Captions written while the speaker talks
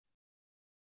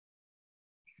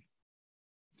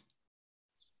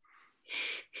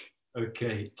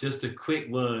Okay, just a quick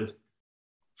word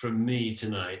from me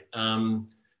tonight.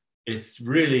 It's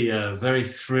really very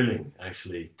thrilling,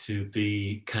 actually, to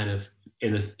be kind of,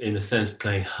 in a sense,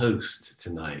 playing host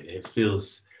tonight. It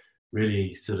feels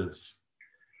really sort of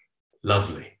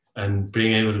lovely, and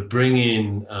being able to bring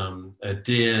in a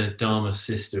dear Dharma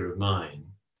sister of mine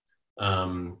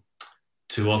um,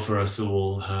 to offer us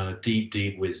all her deep,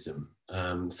 deep wisdom.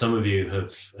 Some of you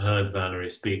have heard Valerie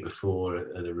speak before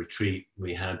at a retreat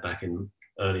we had back in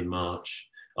early March,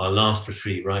 our last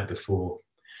retreat right before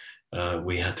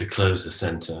we had to close the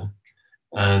center.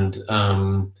 And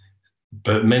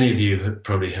but many of you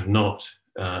probably have not,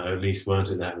 at least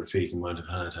weren't at that retreat and won't have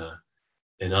heard her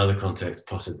in other contexts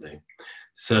possibly.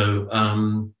 So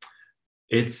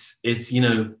it's you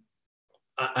know,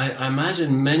 I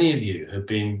imagine many of you have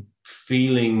been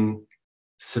feeling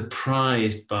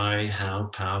surprised by how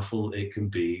powerful it can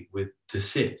be to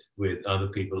sit with other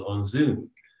people on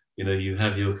Zoom. You know, you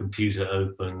have your computer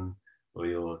open or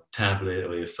your tablet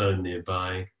or your phone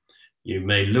nearby. You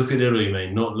may look at it or you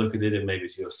may not look at it. It may be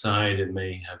to your side. It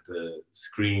may have the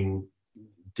screen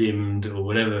dimmed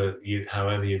or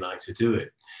however you like to do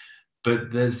it. But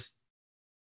there's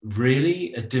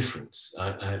really a difference.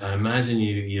 I imagine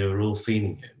you're all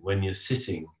feeling it when you're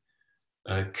sitting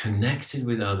connected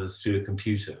with others through a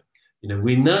computer. You know,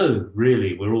 we know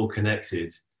really we're all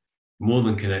connected, more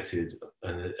than connected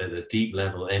at a deep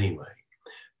level anyway.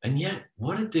 And yet,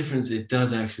 what a difference it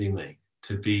does actually make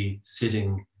to be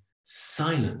sitting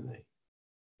silently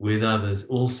with others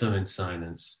also in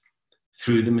silence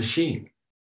through the machine.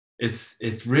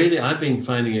 It's really, I've been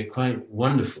finding it quite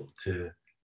wonderful to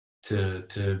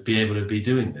be able to be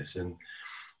doing this. And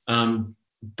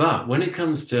but when it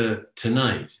comes to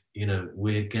tonight, you know,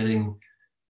 we're getting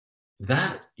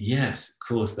that, yes, of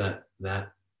course, that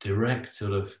direct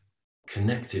sort of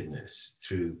connectedness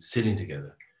through sitting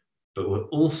together, but we're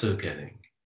also getting,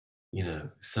 you know,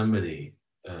 somebody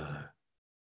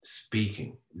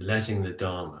speaking, letting the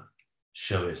Dharma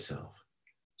show itself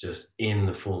just in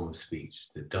the form of speech,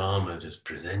 the Dharma just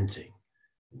presenting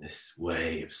this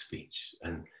way of speech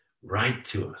and right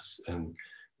to us. And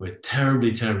we're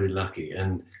terribly, terribly lucky.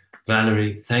 And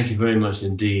Valerie, thank you very much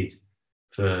indeed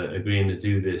for agreeing to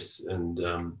do this, and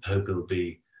hope it'll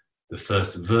be the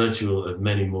first virtual of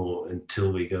many more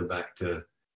until we go back to,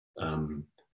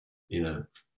 you know,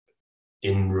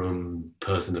 in-room,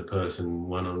 person-to-person,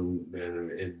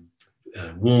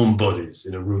 warm bodies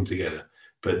in a room together.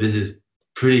 But this is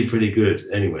pretty good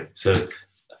anyway. So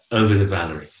over to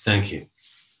Valerie. Thank you.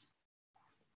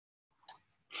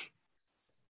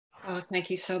 Oh, thank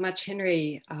you so much,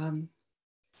 Henry. Are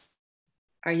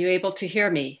you able to hear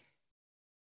me?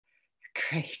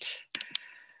 Great.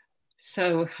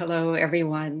 So hello,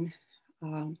 everyone.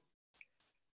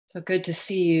 So good to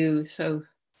see you. So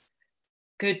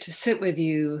good to sit with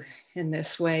you in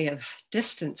this way of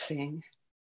distancing,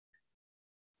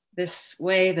 this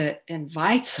way that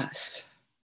invites us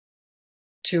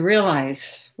to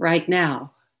realize right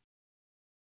now,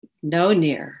 no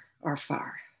near or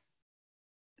far,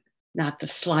 not the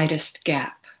slightest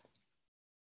gap.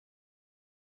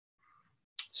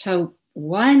 So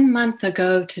 1 month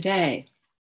ago today,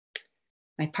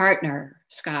 my partner,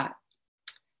 Scott,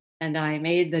 and I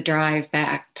made the drive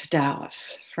back to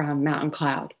Dallas from Mountain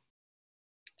Cloud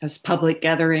as public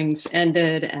gatherings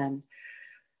ended and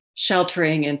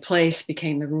sheltering in place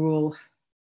became the rule.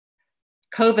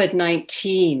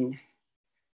 COVID-19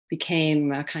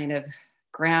 became a kind of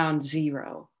ground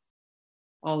zero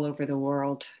all over the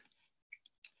world.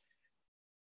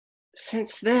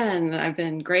 Since then, I've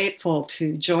been grateful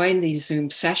to join these Zoom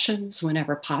sessions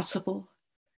whenever possible,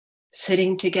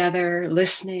 sitting together,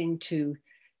 listening to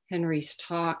Henry's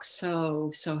talk,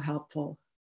 so helpful.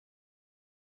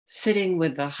 Sitting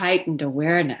with the heightened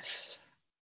awareness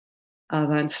of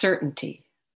uncertainty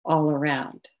all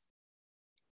around.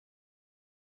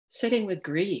 Sitting with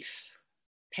grief,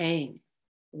 pain,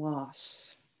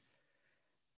 loss,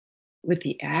 with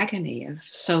the agony of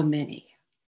so many.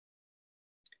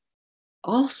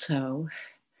 Also,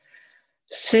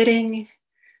 sitting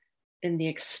in the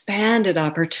expanded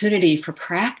opportunity for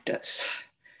practice,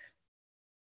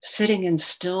 sitting in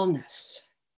stillness,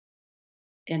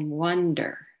 in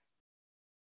wonder,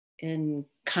 in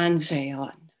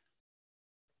kanzeon.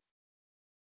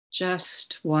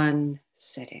 Just one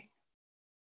sitting.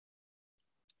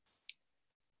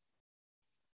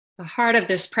 The heart of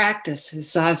this practice is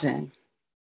zazen.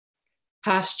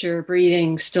 Posture,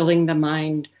 breathing, stilling the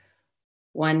mind,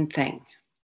 one thing.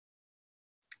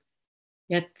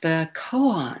 Yet the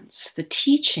koans, the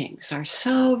teachings, are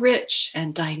so rich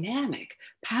and dynamic,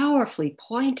 powerfully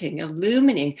pointing,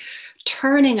 illumining,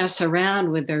 turning us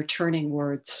around with their turning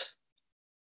words.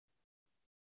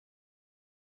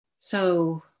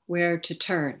 So, where to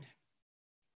turn?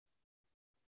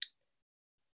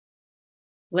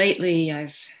 Lately,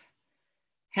 I've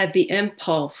had the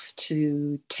impulse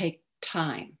to take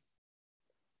time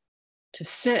to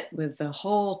sit with the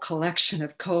whole collection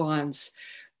of koans,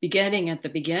 beginning at the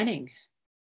beginning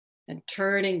and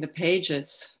turning the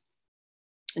pages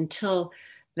until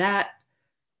that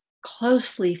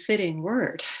closely fitting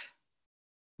word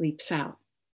leaps out.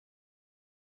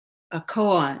 A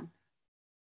koan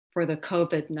for the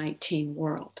COVID-19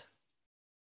 world.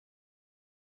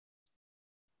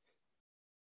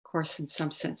 Of course, in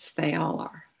some sense, they all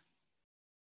are.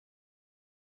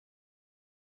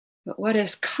 But what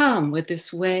has come with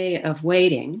this way of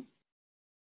waiting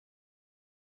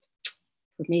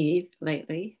for me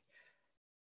lately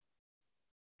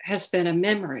has been a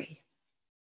memory,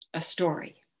 a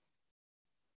story.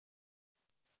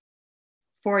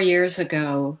 4 years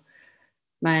ago,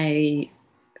 my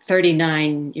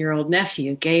 39-year-old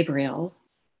nephew, Gabriel,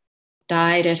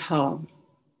 died at home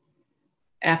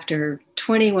after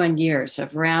 21 years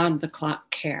of round-the-clock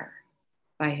care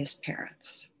by his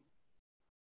parents.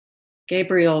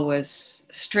 Gabriel was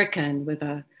stricken with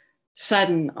a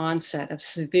sudden onset of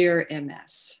severe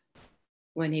MS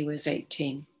when he was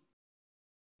 18.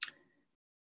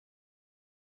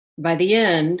 By the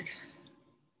end,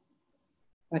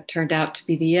 what turned out to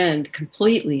be the end,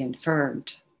 completely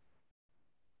infirmed.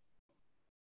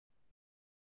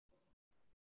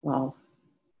 Well,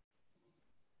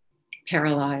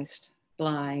 paralyzed,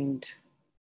 blind,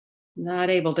 not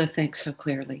able to think so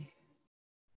clearly.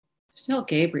 Still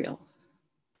Gabriel.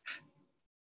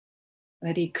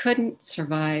 But he couldn't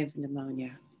survive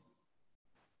pneumonia.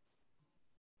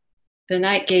 The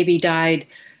night Gaby died,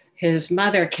 his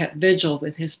mother kept vigil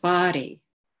with his body,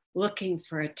 looking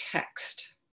for a text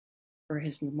for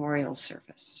his memorial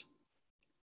service.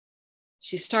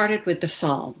 She started with the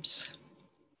Psalms,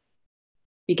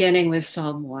 beginning with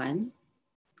Psalm 1,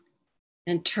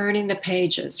 and turning the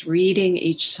pages, reading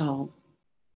each psalm,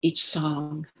 each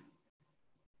song,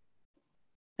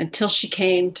 until she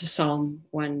came to Psalm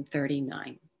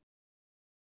 139.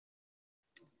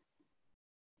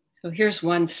 So here's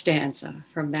one stanza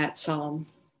from that psalm,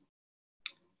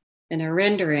 in a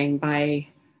rendering by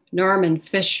Norman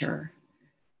Fisher,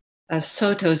 a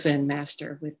Soto Zen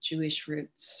master with Jewish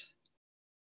roots.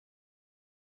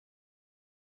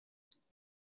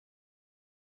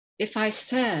 If I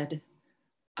said,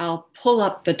 I'll pull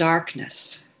up the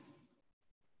darkness,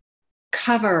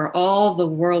 cover all the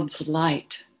world's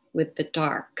light with the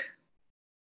dark,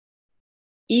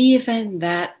 even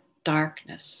that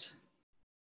darkness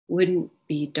wouldn't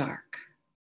be dark,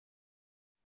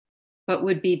 but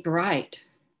would be bright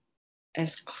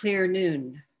as clear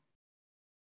noon,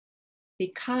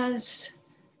 because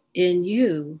in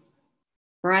you,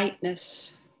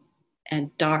 brightness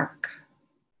and dark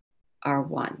are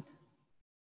one.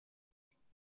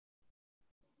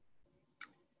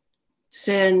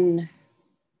 Zen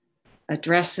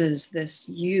addresses this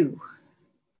you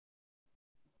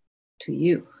to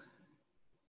you,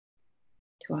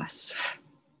 to us.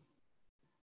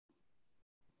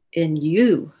 In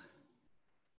you,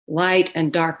 light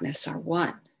and darkness are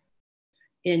one.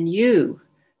 In you,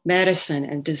 medicine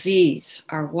and disease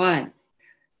are one.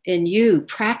 In you,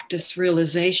 practice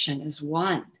realization is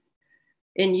one.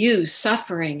 In you,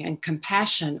 suffering and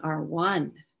compassion are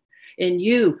one. In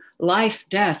you, life,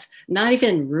 death, not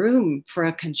even room for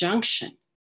a conjunction.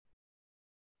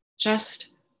 Just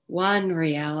one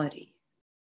reality.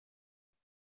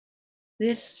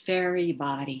 This very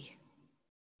body.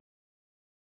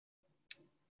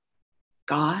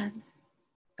 God,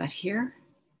 but here,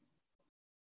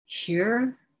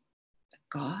 but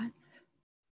God.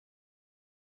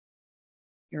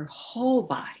 Your whole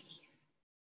body,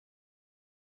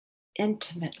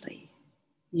 intimately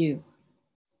you.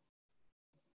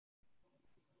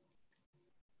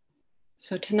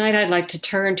 So tonight I'd like to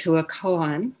turn to a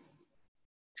koan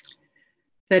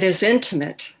that is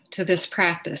intimate to this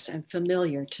practice and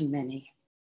familiar to many.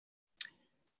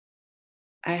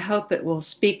 I hope it will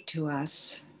speak to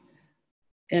us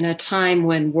in a time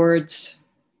when words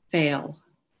fail.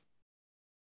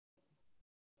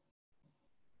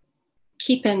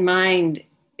 Keep in mind,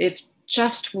 if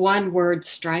just one word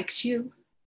strikes you,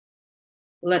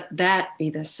 let that be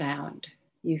the sound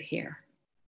you hear.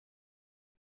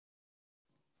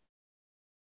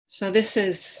 So this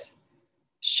is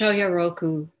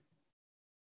Shoya-roku,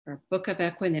 or Book of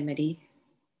Equanimity,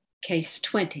 Case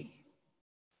 20,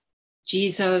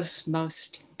 Jizo's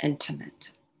Most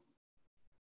Intimate.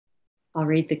 I'll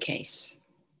read the case.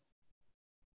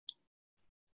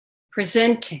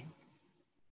 Presenting.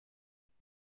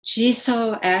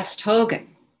 Jiso asked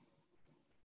Hogen,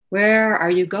 "Where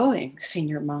are you going,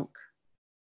 senior monk?"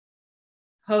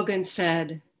 Hogen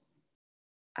said,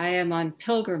 "I am on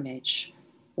pilgrimage,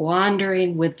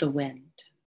 wandering with the wind."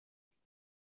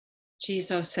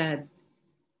 Jiso said,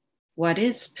 "What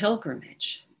is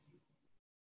pilgrimage?"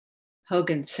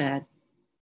 Hogen said,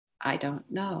 "I don't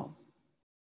know."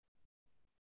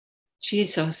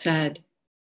 Jiso said,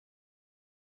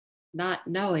 "Not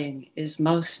knowing is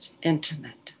most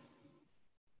intimate."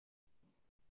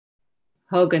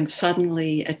 Hogen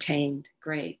suddenly attained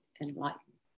great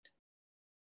enlightenment.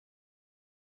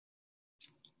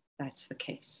 That's the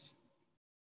case.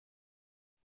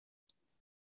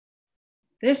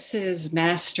 This is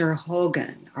Master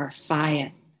Hogen, or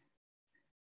Phayan,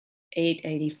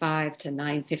 885 to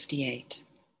 958,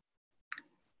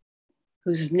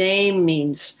 whose name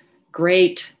means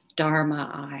great Dharma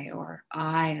eye, or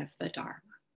eye of the Dharma.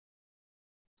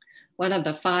 One of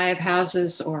the 5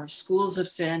 houses or schools of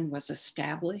Zen was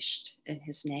established in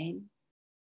his name.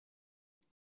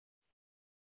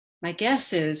 My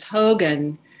guess is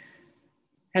Hogen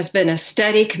has been a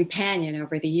steady companion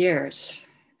over the years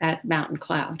at Mountain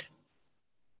Cloud.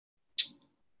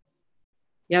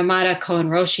 Yamada Koen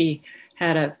Roshi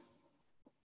had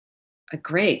a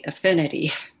great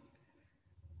affinity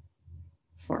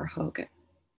for Hogen.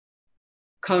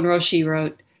 Koen Roshi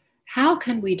wrote, "How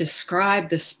can we describe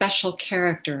the special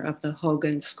character of the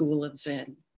Hogen School of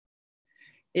Zen?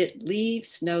 It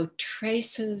leaves no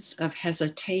traces of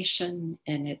hesitation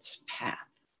in its path.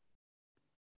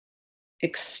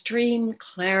 Extreme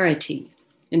clarity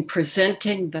in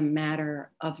presenting the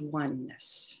matter of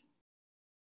oneness."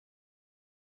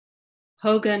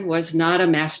 Hogen was not a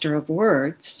master of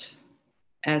words,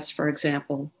 as for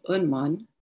example, Unmon,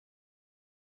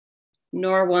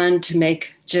 nor one to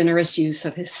make generous use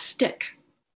of his stick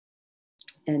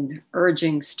in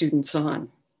urging students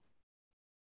on.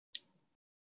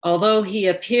 Although he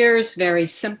appears very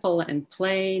simple and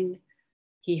plain,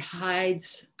 he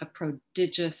hides a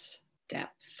prodigious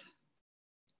depth.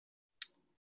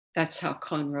 That's how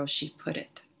Koen Roshi put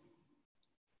it.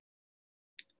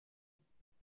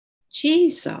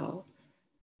 Jiso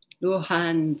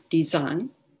Luhan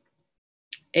Dizan,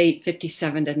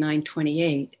 857 to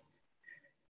 928,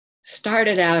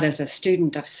 started out as a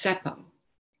student of Seppo,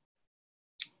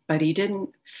 but he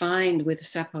didn't find with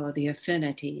Seppo the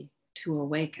affinity to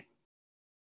awaken.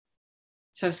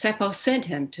 So Seppo sent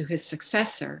him to his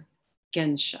successor,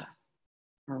 Gensha,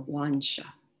 or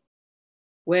Wansha,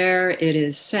 where it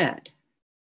is said,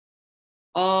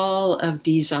 all of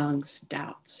Dizang's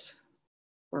doubts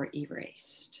were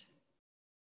erased.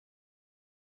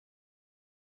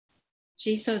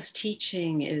 Jiso's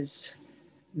teaching is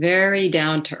very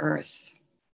down to earth,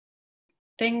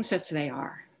 things as they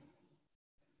are.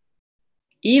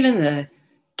 Even the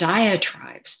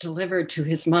diatribes delivered to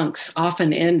his monks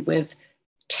often end with,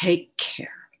 "Take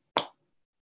care."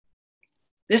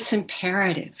 This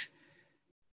imperative,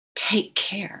 take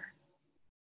care,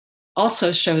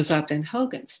 also shows up in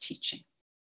Hogen's teaching.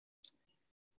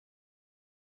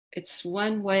 It's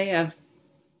one way of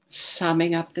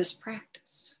summing up this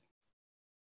practice.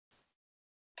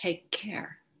 Take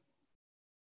care.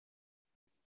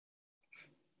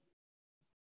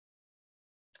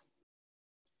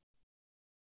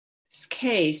 This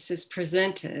case is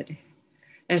presented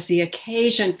as the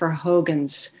occasion for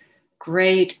Hogen's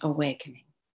great awakening.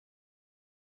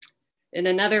 In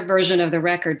another version of the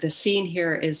record, the scene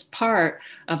here is part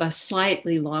of a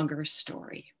slightly longer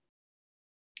story.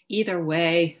 Either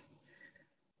way,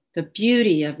 the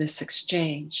beauty of this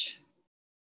exchange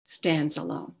stands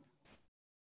alone.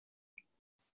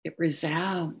 It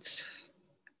resounds.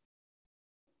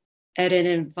 And it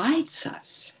invites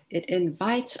us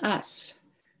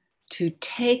to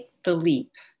take the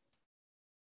leap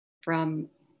from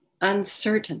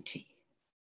uncertainty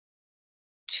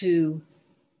to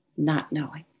not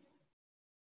knowing.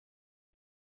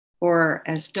 Or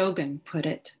as Dogen put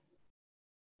it,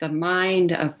 the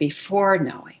mind of before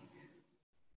knowing.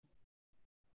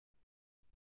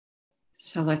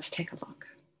 So let's take a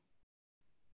look.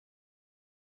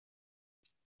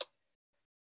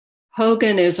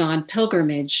 Hogen is on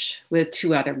pilgrimage with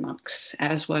 2 other monks,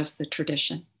 as was the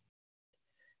tradition,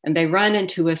 and they run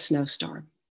into a snowstorm.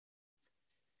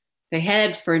 They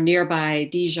head for nearby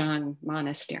Dijon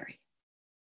Monastery.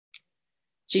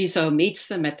 Jiso meets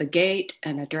them at the gate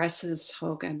and addresses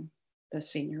Hogen, the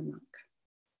senior monk.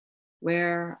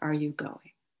 "Where are you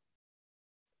going?"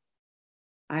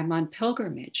 "I'm on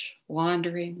pilgrimage,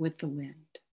 wandering with the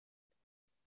wind."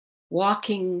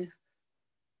 walking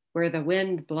where the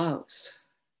wind blows,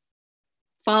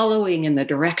 following in the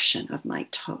direction of my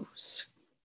toes.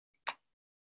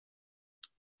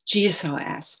 Jiso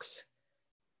asks,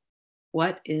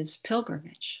 what is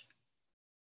pilgrimage?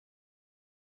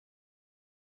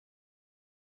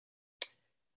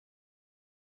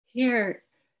 Here,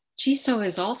 Jiso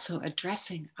is also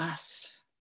addressing us.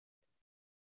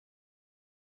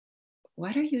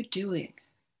 What are you doing?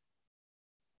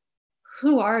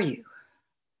 Who are you?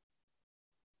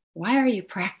 Why are you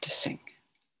practicing?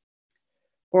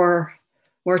 Or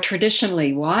more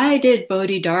traditionally, why did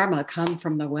Bodhidharma come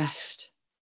from the West?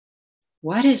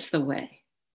 What is the way?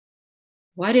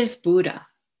 What is Buddha?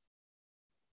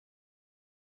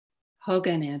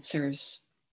 Hogen answers,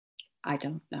 I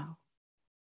don't know.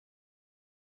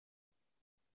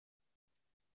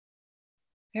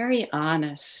 Very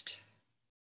honest,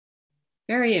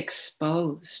 very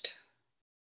exposed,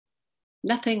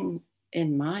 nothing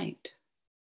in mind,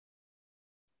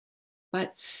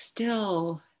 but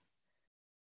still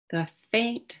the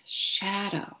faint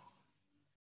shadow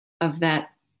of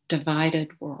that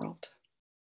divided world,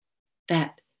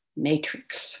 that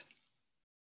matrix.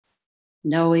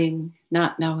 Knowing,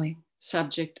 not knowing,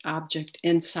 subject, object,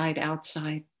 inside,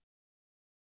 outside.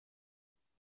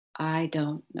 I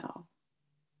don't know.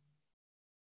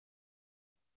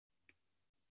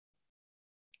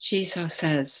 Jiso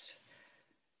says,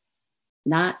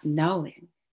 not knowing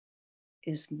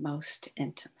is most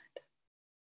intimate.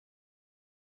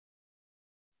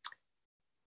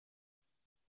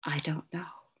 I don't know.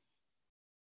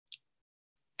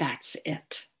 That's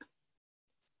it.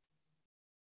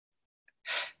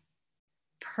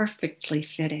 Perfectly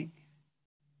fitting.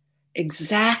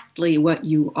 Exactly what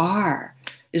you are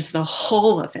is the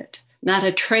whole of it, not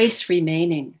a trace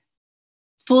remaining.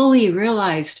 Fully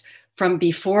realized from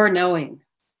before knowing,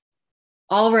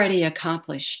 already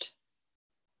accomplished.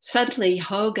 Suddenly,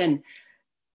 Hogen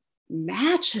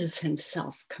matches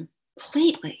himself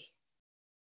completely.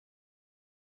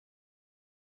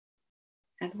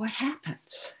 And what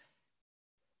happens?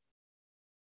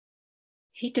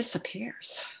 He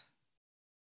disappears.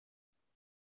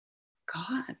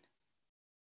 Gone.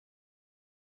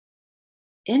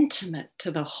 Intimate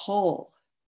to the whole.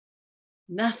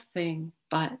 Nothing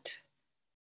but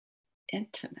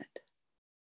intimate.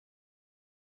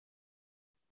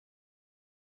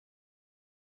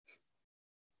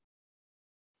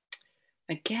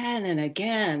 Again and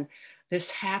again,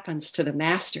 this happens to the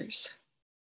masters.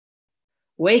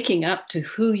 Waking up to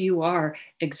who you are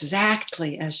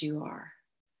exactly as you are.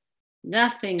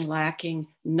 Nothing lacking,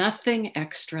 nothing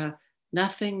extra,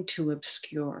 nothing to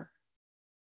obscure.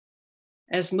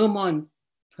 As Mumon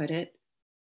put it,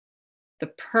 the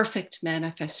perfect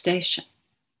manifestation,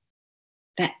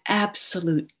 the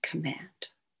absolute command.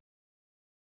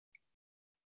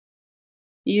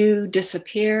 You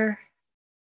disappear,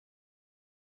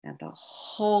 and the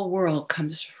whole world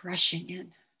comes rushing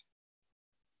in.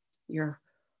 Your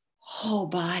whole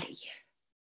body.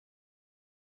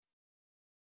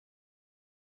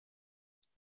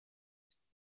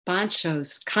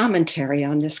 Bansho's commentary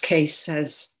on this case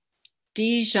says,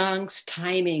 Di Zhang's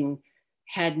timing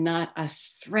had not a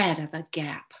thread of a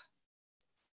gap.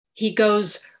 He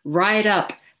goes right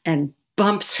up and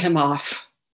bumps him off.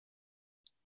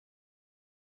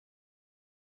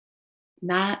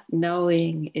 Not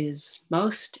knowing is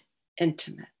most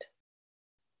intimate.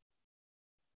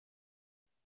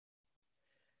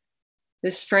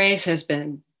 This phrase has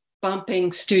been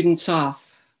bumping students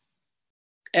off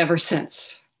ever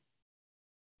since.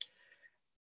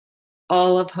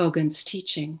 All of Hogen's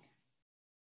teaching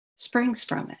springs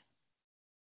from it.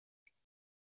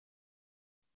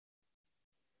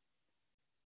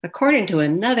 According to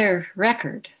another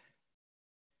record,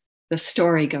 the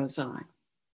story goes on.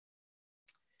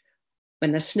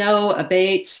 When the snow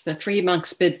abates, the three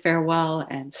monks bid farewell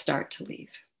and start to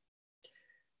leave.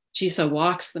 Jiso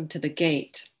walks them to the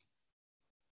gate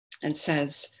and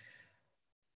says,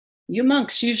 you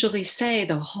monks usually say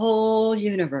the whole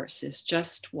universe is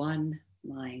just one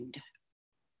mind.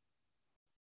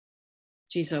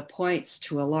 Jiso points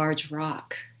to a large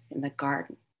rock in the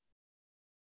garden,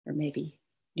 or maybe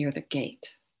near the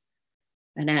gate,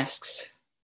 and asks,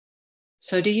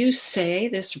 so do you say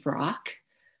this rock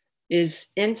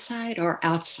is inside or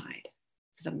outside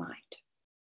of the mind?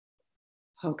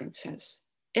 Hogen says,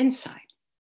 inside.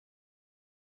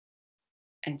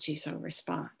 And Jiso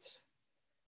responds,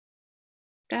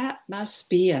 that must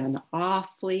be an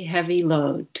awfully heavy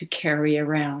load to carry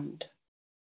around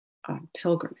on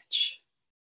pilgrimage.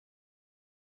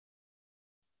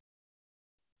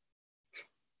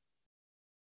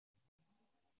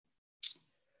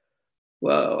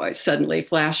 Whoa, I suddenly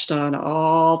flashed on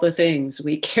all the things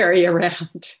we carry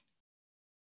around.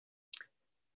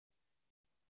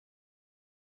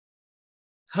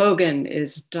 Hogan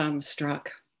is dumbstruck.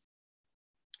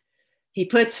 He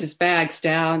puts his bags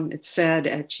down, it said,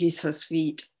 at Jesus'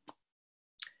 feet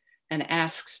and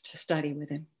asks to study with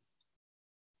him.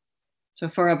 So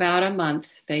for about a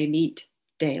month, they meet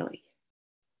daily.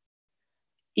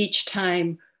 Each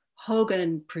time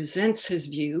Hogan presents his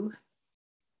view,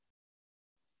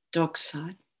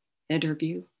 Doksan,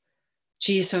 interview,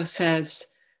 Jesus says,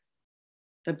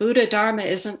 the Buddha Dharma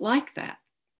isn't like that.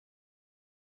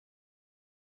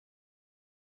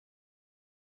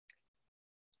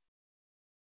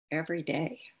 Every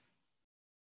day.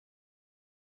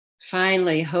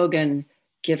 Finally, Hogan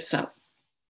gives up.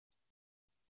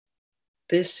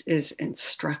 This is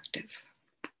instructive.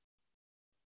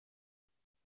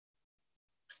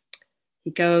 He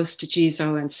goes to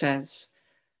Jizo and says,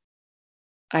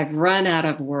 I've run out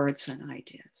of words and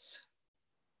ideas.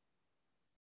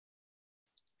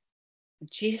 And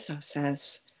Jizo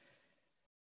says,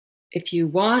 if you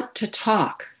want to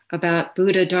talk about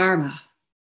Buddha Dharma,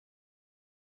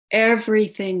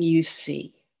 everything you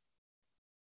see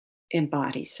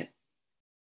embodies it.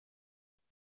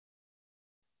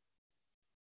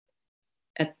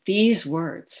 At these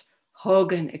words,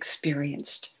 Hogan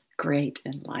experienced great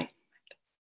enlightenment.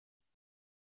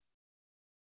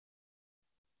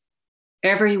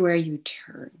 Everywhere you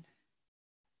turn,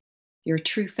 your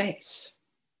true face.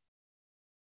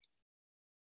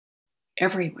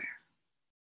 Everywhere.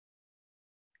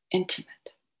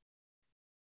 Intimate.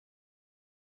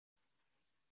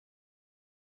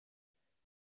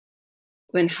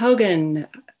 When Hogan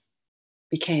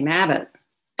became abbot,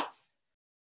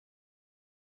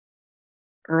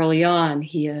 early on,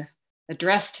 he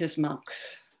addressed his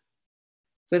monks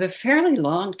with a fairly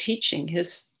long teaching.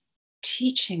 His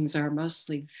teachings are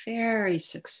mostly very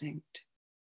succinct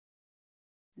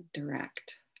and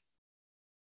direct.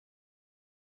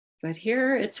 But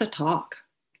here it's a talk.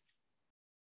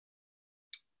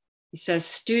 He says,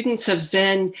 students of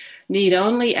Zen need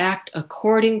only act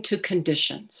according to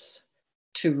conditions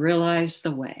to realize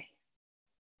the way.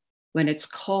 When it's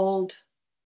cold,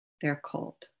 they're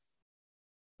cold.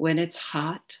 When it's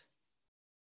hot,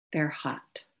 they're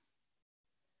hot.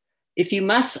 If you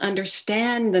must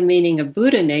understand the meaning of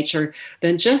Buddha nature,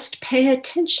 then just pay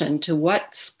attention to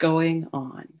what's going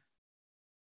on.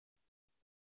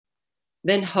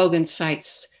 Then Hogan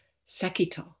cites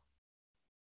Sekito,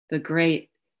 the great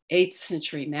 8th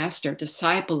century master,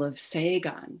 disciple of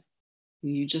Seigan, who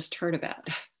you just heard about.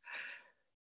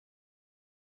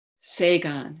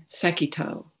 Seigan,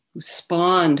 Sekito, who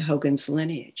spawned Hogan's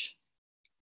lineage.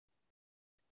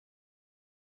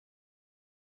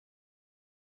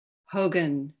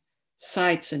 Hogan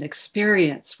cites an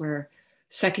experience where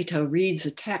Sekito reads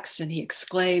a text and he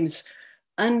exclaims,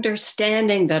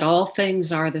 understanding that all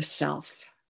things are the self.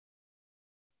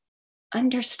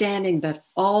 Understanding that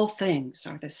all things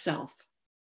are the self.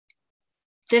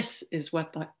 This is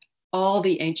what all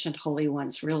the ancient holy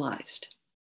ones realized.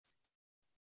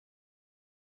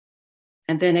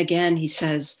 And then again, he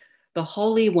says, the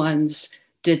holy ones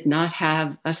did not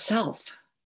have a self,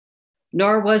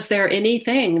 nor was there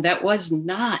anything that was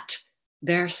not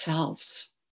their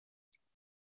selves.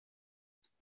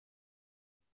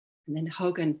 And then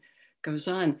Hogan goes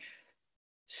on,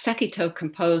 Sekito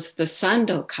composed the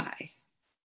Sandokai,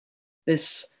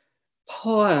 this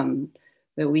poem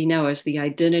that we know as the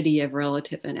identity of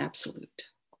relative and absolute.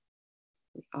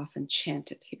 We often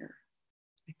chant it here.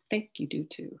 I think you do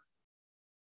too.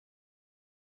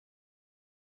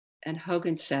 And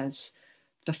Hogan says,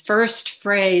 the first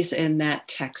phrase in that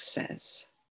text says,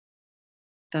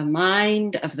 the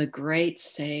mind of the great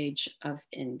sage of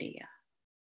India.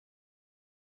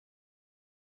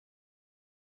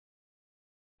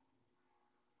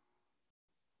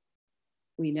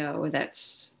 We know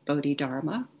that's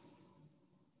Bodhidharma.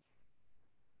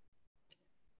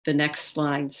 The next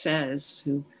line says,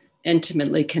 who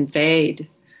intimately conveyed,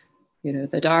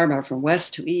 the Dharma from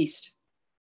west to east.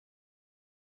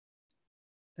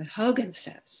 But Hogan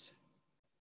says,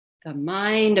 the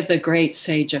mind of the great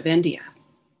sage of India.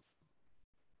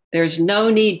 There's no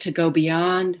need to go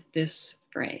beyond this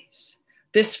phrase.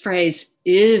 This phrase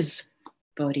is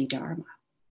Bodhidharma,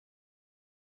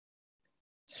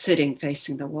 sitting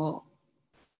facing the wall,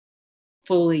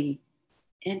 fully,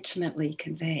 intimately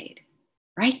conveyed,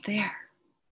 right there.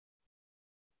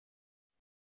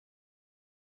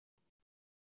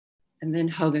 And then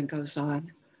Hogan goes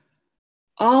on,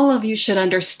 all of you should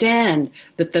understand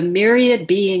that the myriad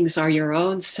beings are your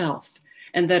own self,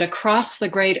 and that across the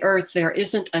great earth there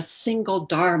isn't a single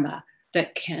dharma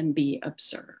that can be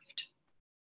observed.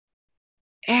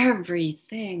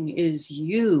 Everything is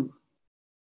you.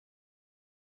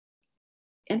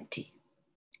 Empty,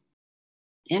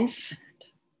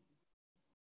 infinite,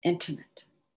 intimate.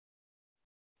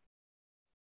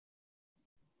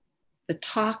 The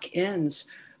talk ends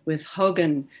with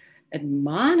Hogan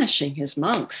admonishing his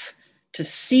monks to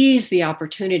seize the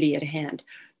opportunity at hand.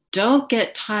 Don't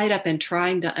get tied up in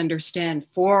trying to understand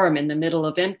form in the middle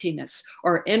of emptiness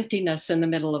or emptiness in the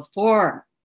middle of form.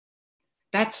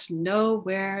 That's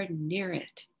nowhere near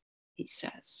it, he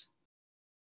says.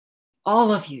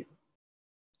 All of you,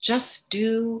 just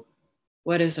do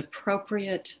what is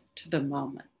appropriate to the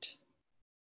moment.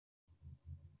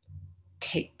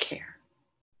 Take care.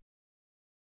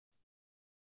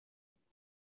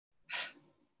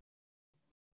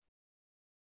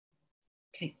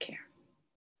 Take care.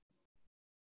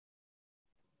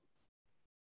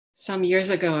 Some years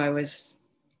ago, I was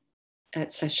at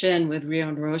Sesshin with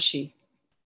Ryon Roshi.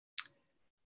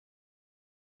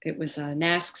 It was a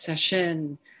NASK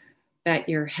Sesshin that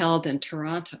year held in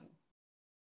Toronto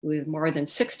with more than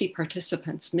 60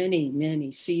 participants, many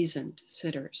seasoned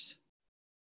sitters.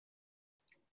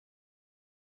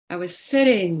 I was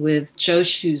sitting with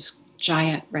Joshu's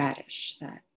giant radish,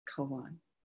 that koan,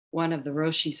 one of the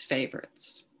Roshi's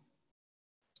favorites.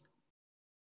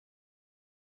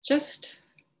 Just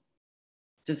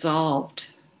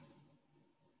dissolved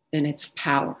in its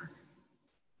power,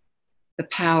 the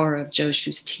power of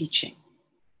Joshu's teaching.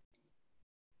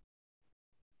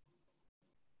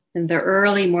 In the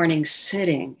early morning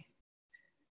sitting,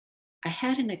 I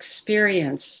had an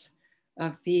experience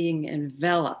of being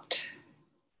enveloped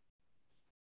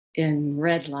in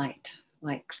red light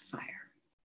like fire.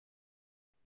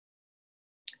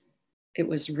 It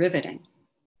was riveting.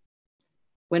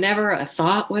 Whenever a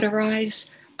thought would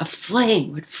arise, a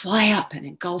flame would fly up and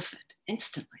engulf it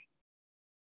instantly.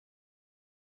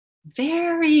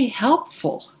 Very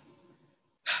helpful.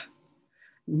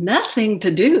 Nothing to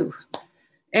do.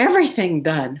 Everything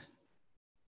done.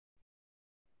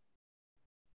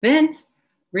 Then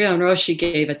Ryon Roshi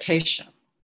gave a teisho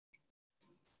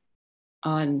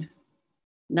on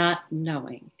not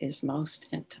knowing is most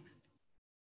intimate.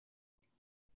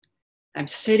 I'm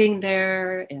sitting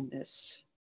there in this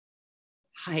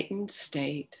heightened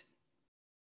state,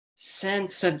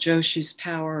 sense of Joshu's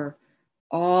power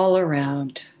all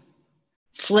around,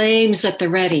 flames at the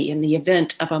ready in the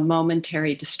event of a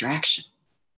momentary distraction.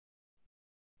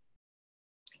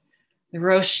 The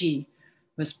Roshi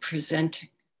was presenting,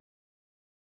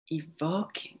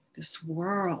 evoking this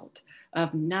world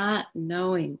of not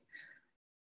knowing,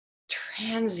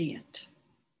 transient,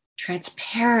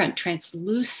 transparent,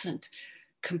 translucent,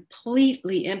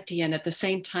 completely empty, and at the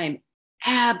same time,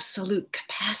 absolute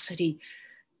capacity,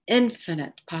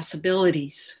 infinite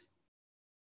possibilities.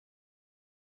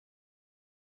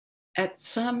 At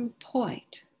some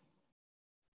point,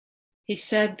 he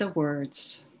said the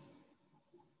words,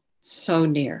 "So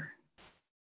near."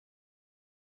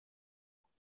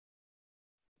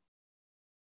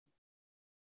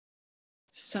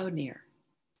 So near.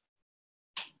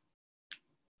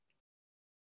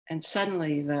 And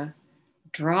suddenly the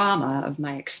drama of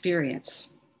my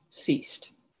experience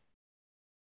ceased,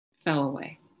 fell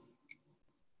away.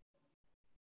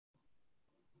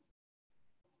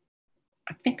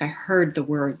 I think I heard the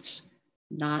words,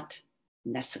 "not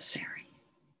necessary."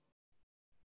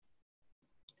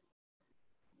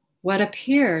 What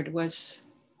appeared was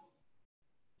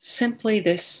simply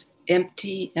this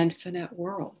empty, infinite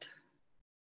world.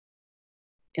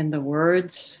 In the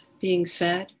words being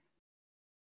said,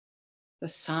 the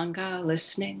Sangha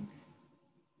listening,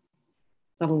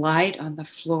 the light on the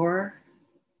floor,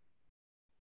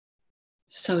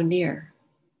 so near.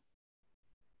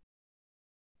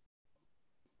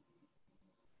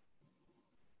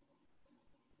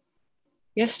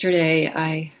 Yesterday,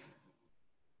 I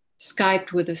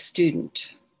Skyped with a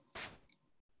student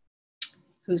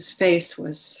whose face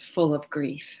was full of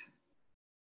grief.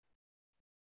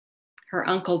 Her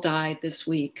uncle died this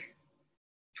week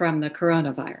from the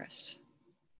coronavirus.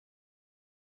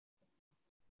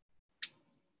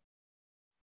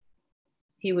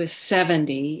 He was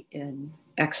 70 in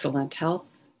excellent health,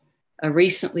 a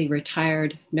recently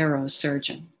retired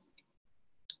neurosurgeon.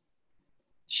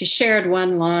 She shared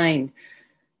one line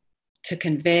to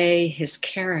convey his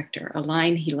character, a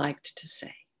line he liked to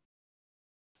say.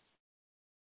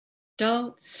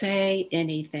 Don't say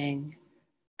anything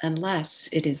unless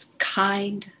it is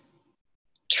kind,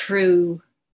 true,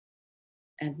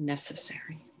 and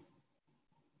necessary.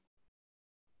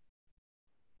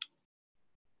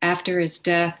 After his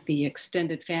death, the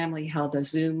extended family held a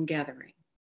Zoom gathering,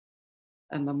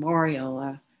 a memorial,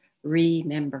 a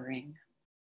remembering.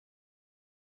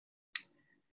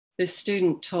 This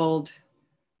student told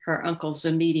her uncle's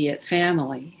immediate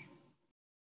family,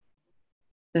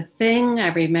 "The thing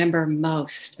I remember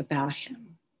most about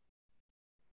him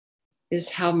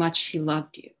is how much he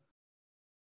loved you.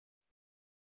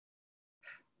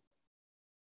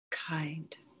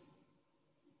 Kind,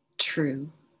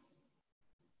 true,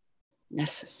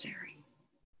 necessary."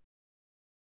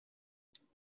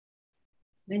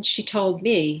 Then she told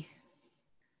me,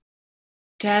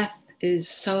 "Death is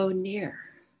so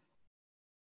near,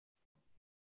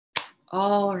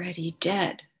 already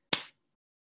dead,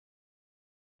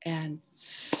 and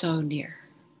so near."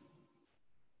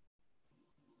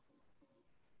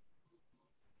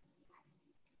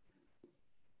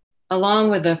 Along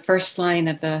with the first line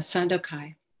of the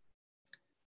Sandokai,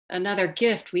 another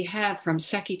gift we have from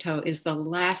Sekito is the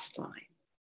last line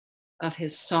of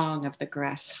his Song of the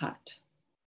Grass Hut.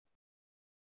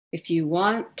 If you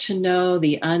want to know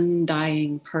the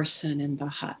undying person in the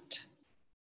hut,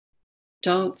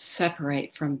 don't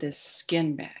separate from this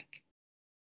skin bag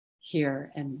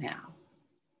here and now.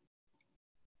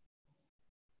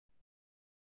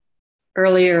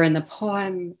 Earlier in the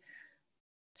poem,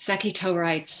 Sekito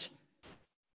writes,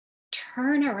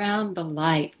 "Turn around the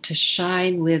light to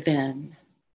shine within,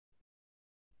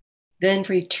 then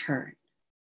return.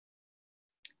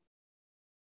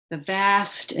 The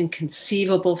vast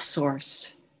inconceivable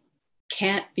source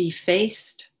can't be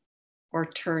faced or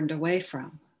turned away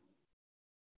from.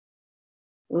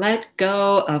 Let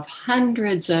go of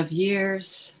hundreds of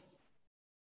years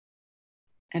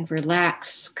and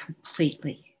relax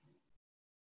completely.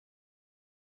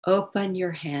 Open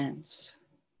your hands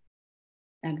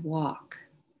and walk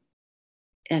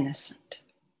innocent."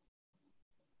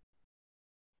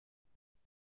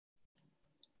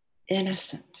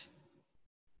 Innocent,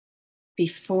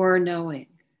 before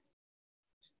knowing,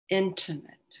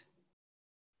 intimate,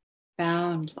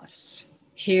 boundless,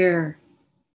 here,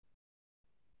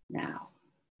 now.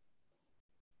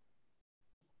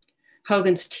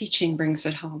 Hogan's teaching brings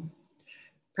it home,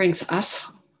 brings us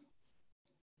home.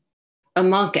 A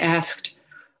monk asked,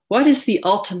 "What is the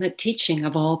ultimate teaching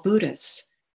of all Buddhas?"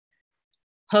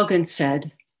 Hogan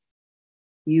said,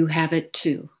 "You have it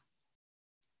too."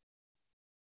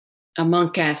 A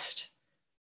monk asked,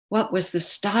 "What was the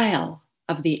style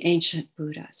of the ancient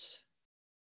Buddhas?"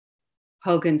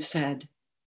 Hogan said,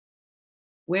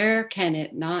 "Where can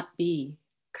it not be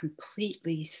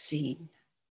completely seen?"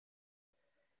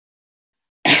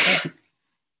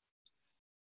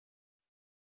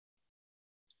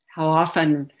 How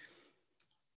often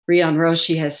Ryon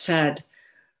Roshi has said,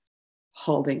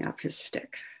 holding up his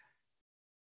stick,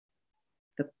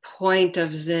 "The point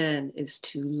of Zen is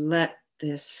to let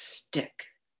this stick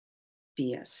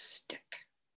be a stick."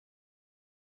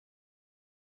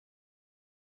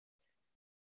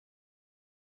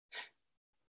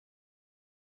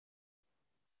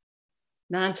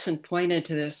 Nansen pointed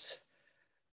to this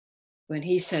when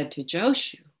he said to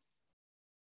Joshu,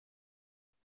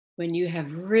 "When you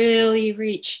have really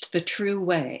reached the true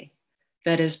way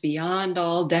that is beyond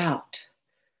all doubt,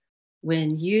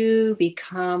 when you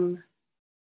become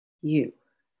you."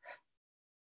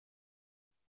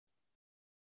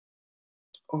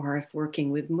 Or if working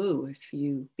with Mu, if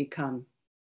you become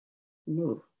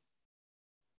Mu,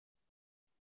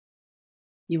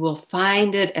 you will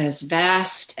find it as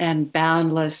vast and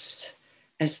boundless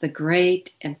as the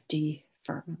great empty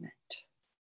firmament.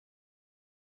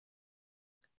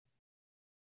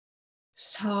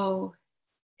 So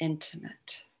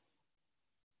intimate.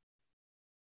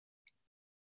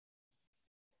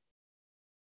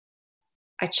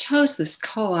 I chose this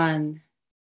koan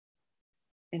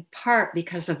in part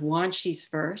because of Wanshi's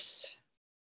verse,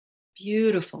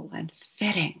 beautiful and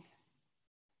fitting.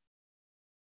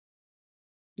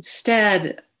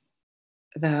 Instead,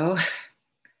 though,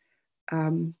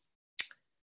 I'd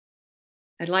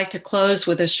like to close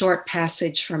with a short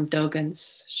passage from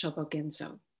Dogen's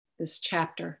Shobogenzo, this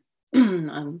chapter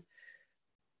on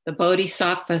the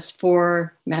Bodhisattva's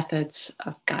 4 methods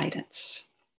of guidance.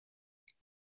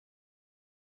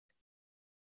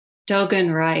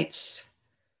 Dogen writes,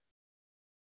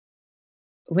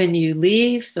 "When you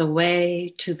leave the way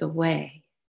to the way,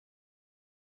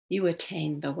 you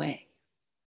attain the way.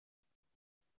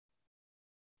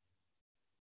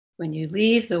 When you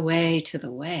leave the way to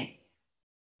the way,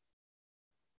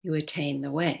 you attain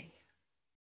the way.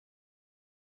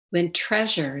 When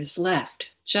treasure is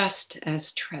left just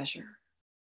as treasure,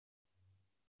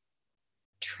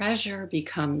 treasure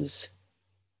becomes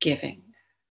giving."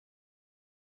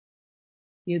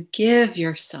 You give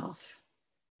yourself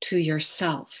to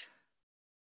yourself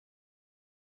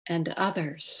and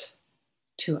others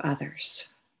to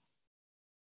others.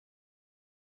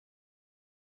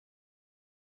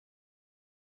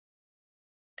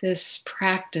 This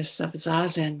practice of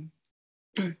Zazen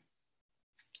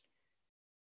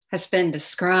has been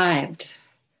described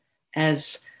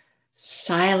as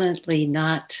silently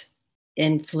not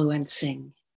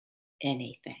influencing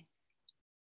anything.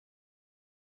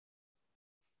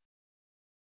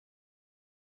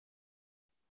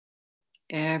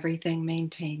 Everything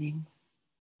maintaining,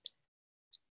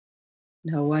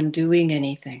 no one doing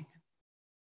anything.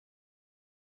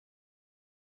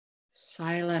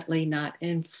 Silently not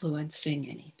influencing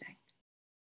anything.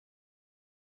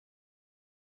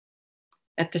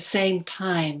 At the same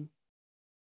time,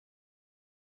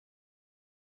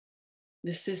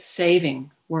 this is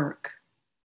saving work.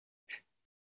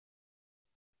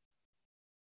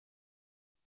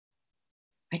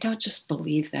 I don't just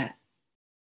believe that,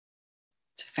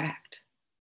 it's a fact.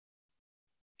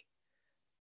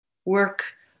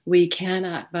 Work we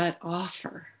cannot but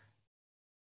offer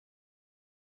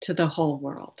to the whole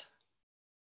world.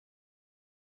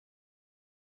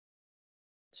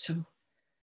 So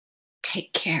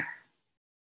take care.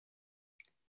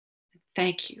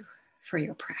 Thank you for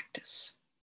your practice.